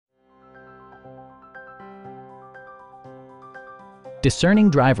Discerning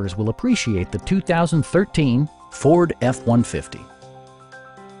drivers will appreciate the 2013 Ford F-150.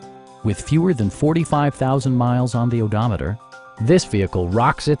 With fewer than 45,000 miles on the odometer, this vehicle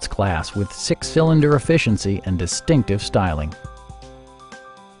rocks its class with 6-cylinder efficiency and distinctive styling.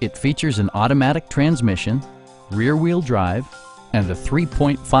 It features an automatic transmission, rear-wheel drive, and a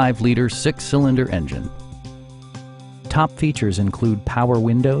 3.5-liter 6-cylinder engine. Top features include power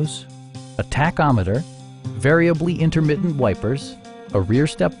windows, a tachometer, variably intermittent wipers, a rear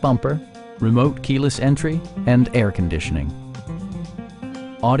step bumper, remote keyless entry, and air conditioning.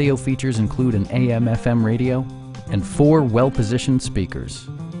 Audio features include an AM/FM radio and 4 well-positioned speakers.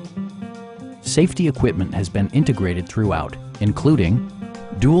 Safety equipment has been integrated throughout, including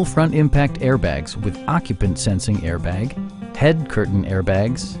dual front impact airbags with occupant sensing airbag, head curtain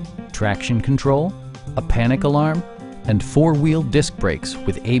airbags, traction control, a panic alarm, and 4-wheel disc brakes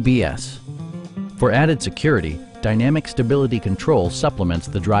with ABS. For added security, dynamic stability control supplements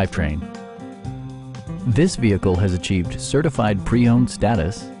the drivetrain. This vehicle has achieved certified pre-owned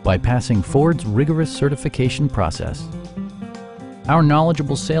status by passing Ford's rigorous certification process. Our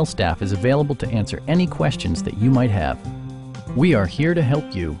knowledgeable sales staff is available to answer any questions that you might have. We are here to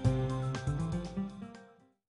help you.